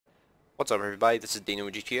What's up everybody, this is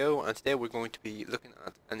DeanoGTO, and today we're going to be looking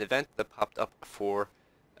at an event that popped up for,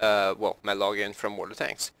 my login from World of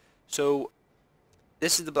Tanks. So,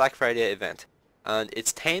 this is the Black Friday event, and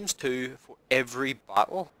it's ×2 for every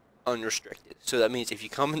battle, unrestricted. So that means if you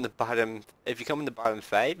come in the bottom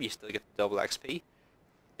 5, you still get the double XP.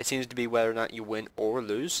 It seems to be whether or not you win or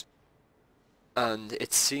lose, and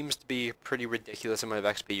it seems to be a pretty ridiculous amount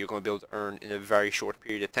of XP you're going to be able to earn in a very short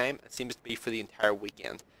period of time. It seems to be for the entire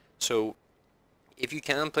weekend. So, if you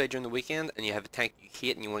can play during the weekend and you have a tank you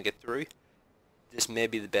hate and you want to get through, this may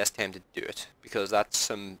be the best time to do it, because that's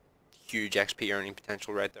some huge XP earning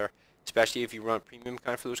potential right there. Especially if you run a premium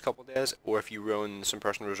account for those couple of days, or if you run some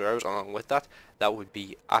personal reserves along with that, that would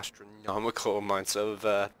be astronomical amounts of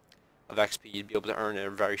XP you'd be able to earn in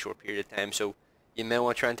a very short period of time. So you may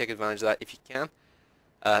want to try and take advantage of that if you can.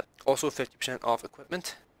 Also 50% off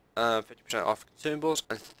equipment, 50% off consumables,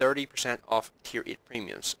 and 30% off tier 8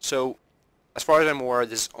 premiums. So as far as I'm aware,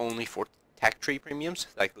 this is only for tech tree premiums,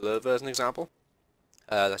 like Lova as an example.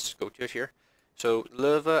 Let's just go to it here. So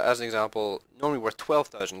Lova, as an example, normally worth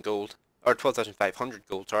 12,000 gold, or 12,500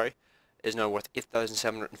 gold, sorry, is now worth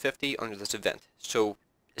 8,750 under this event. So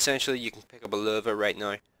essentially, you can pick up a Lova right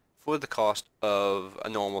now for the cost of a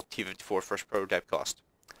normal T54 first prototype cost.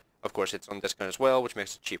 Of course, it's on discount as well, which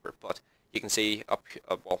makes it cheaper. But you can see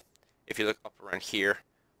if you look up around here,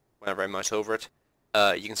 whenever I mouse over it,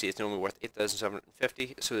 you can see it's normally worth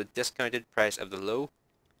 8,750. So the discounted price of the low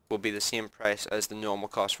will be the same price as the normal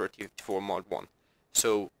cost for a T54 Mod 1.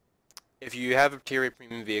 So if you have a tier 8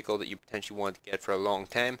 premium vehicle that you potentially want to get for a long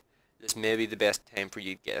time, this may be the best time for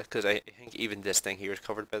you to get it, because I think even this thing here is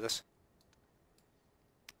covered by this.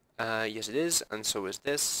 Yes it is, and so is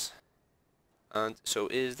this, and so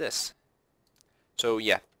is this. So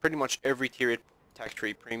yeah, pretty much every tier 8 tech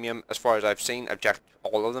tree premium, as far as I've seen, I've checked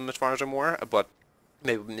all of them as far as I'm aware, but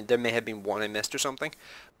maybe there may have been one I missed or something.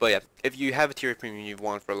 But yeah, if you have a tier 8 premium you've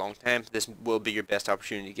wanted for a long time, this will be your best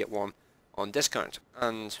opportunity to get one on discount.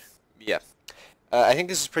 And yeah, I think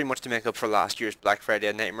this is pretty much to make up for last year's Black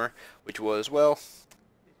Friday Nightmare, which was, well,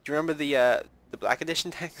 do you remember the Black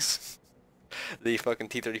Edition tanks? The fucking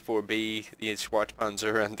T-34B, the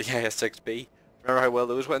Schwarzpanzer, and the IS-6B. Remember how well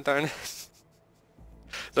those went down?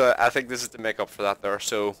 So I think this is to make up for that there.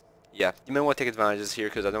 So yeah, you may want to take advantage of this here,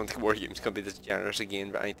 because I don't think Wargames can be this generous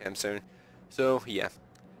again anytime soon. So yeah,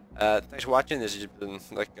 thanks for watching. This has just been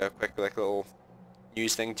like a quick little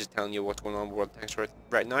news thing, just telling you what's going on with World Tanks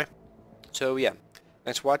right now. So yeah,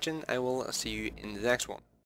 thanks for watching. I will see you in the next one.